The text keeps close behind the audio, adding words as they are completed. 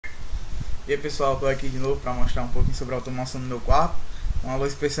E aí pessoal, tô aqui de novo para mostrar um pouquinho sobre a automação no meu quarto. Um alô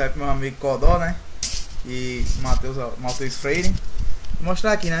especial pro meu amigo Codó, né? E Matheus Freire. Vou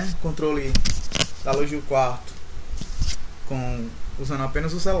mostrar aqui, né? Controle da luz do quarto usando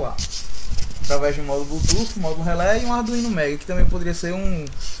apenas o celular. Através de um módulo Bluetooth, um módulo Rele e um Arduino Mega, que também poderia ser um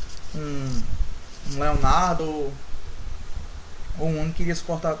Leonardo ou um Uno que iria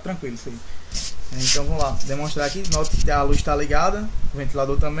suportar tranquilo isso aí. Então vamos lá, demonstrar aqui. Note que a luz está ligada, o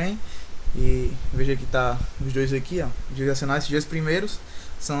ventilador também. E veja que tá os dois aqui, ó, direcionais. Esses dois primeiros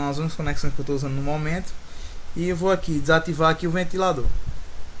são as únicas conexões que eu estou usando no momento. E eu vou aqui desativar aqui o ventilador.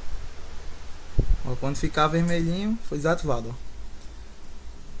 Ó, quando ficar vermelhinho, foi desativado. Ó.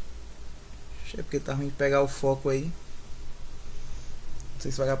 Achei porque tá ruim de pegar o foco aí. Não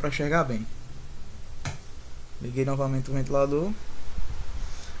sei se vai dar para enxergar bem. Liguei novamente o ventilador.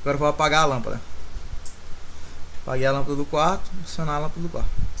 Agora eu vou apagar a lâmpada. Apaguei a lâmpada do quarto, acionar a lâmpada do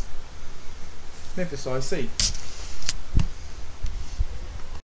quarto. Bem pessoal, é isso aí.